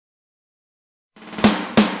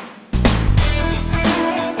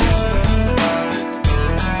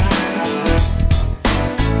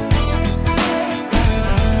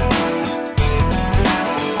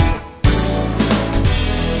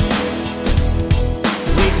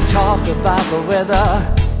talk about the weather,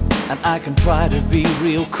 and I can try to be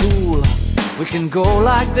real cool. We can go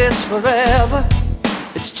like this forever,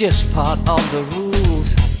 it's just part of the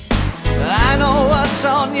rules. I know what's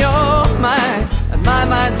on your mind, and my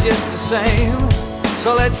mind's just the same.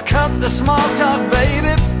 So let's cut the small talk,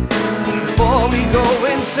 baby, before we go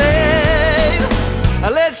insane.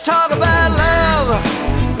 Let's talk about love,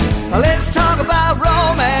 let's talk about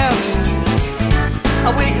romance.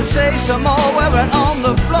 We can say some more when we're on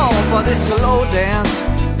the floor for this slow dance.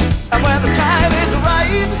 And when the time is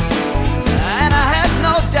right, and I have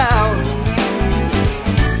no doubt,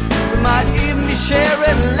 we might even be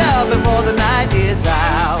sharing love before the night is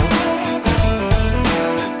out.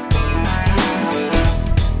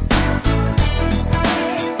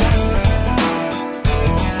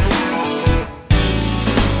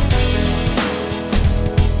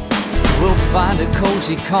 We'll find a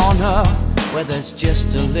cozy corner where there's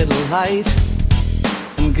just a little light,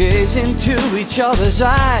 and gaze into each other's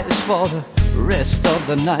eyes for the rest of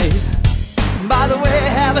the night. By the way,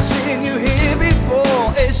 have I seen you here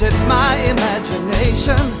before? Is it my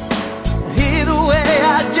imagination? Either way,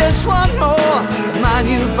 I just want more, my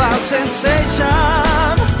newfound sensation.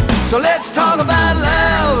 So let's talk about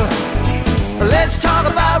love, let's talk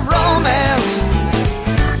about romance.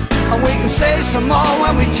 And we can say some more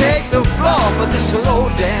when we take the floor for this slow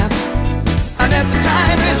dance. And if the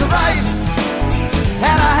time is right,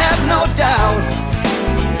 and I have no doubt,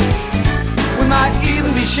 we might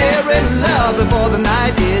even be sharing love before the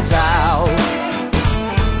night is out.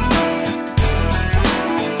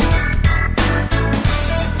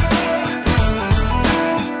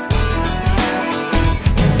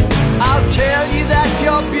 I'll tell you that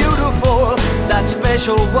you're beautiful, that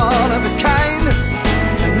special one of a kind,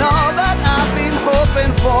 and all that I've been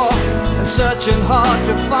hoping for and searching hard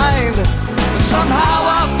to find. But somehow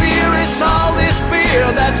I fear it's all this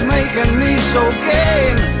fear that's making me so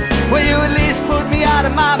game. Will you at least put me out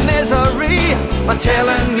of my misery by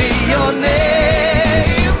telling me your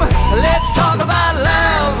name? Let's talk about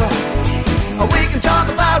love, we can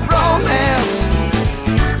talk about romance,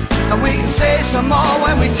 and we can say some more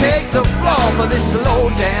when we take the floor for this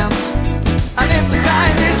slow dance. And if the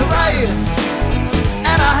time is right,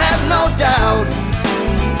 and I have no doubt,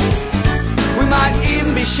 we might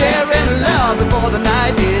even be sharing love before the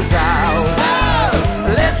night is out.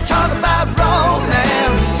 Oh, let's talk about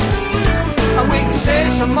romance, and we can say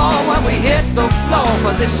some more when we hit the floor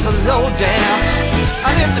for this slow dance.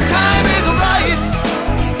 And if the time is right,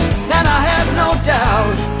 then I have no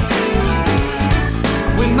doubt,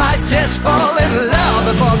 we might just fall in love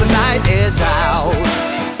before the night is out.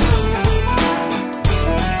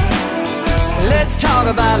 Let's talk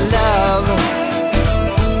about love.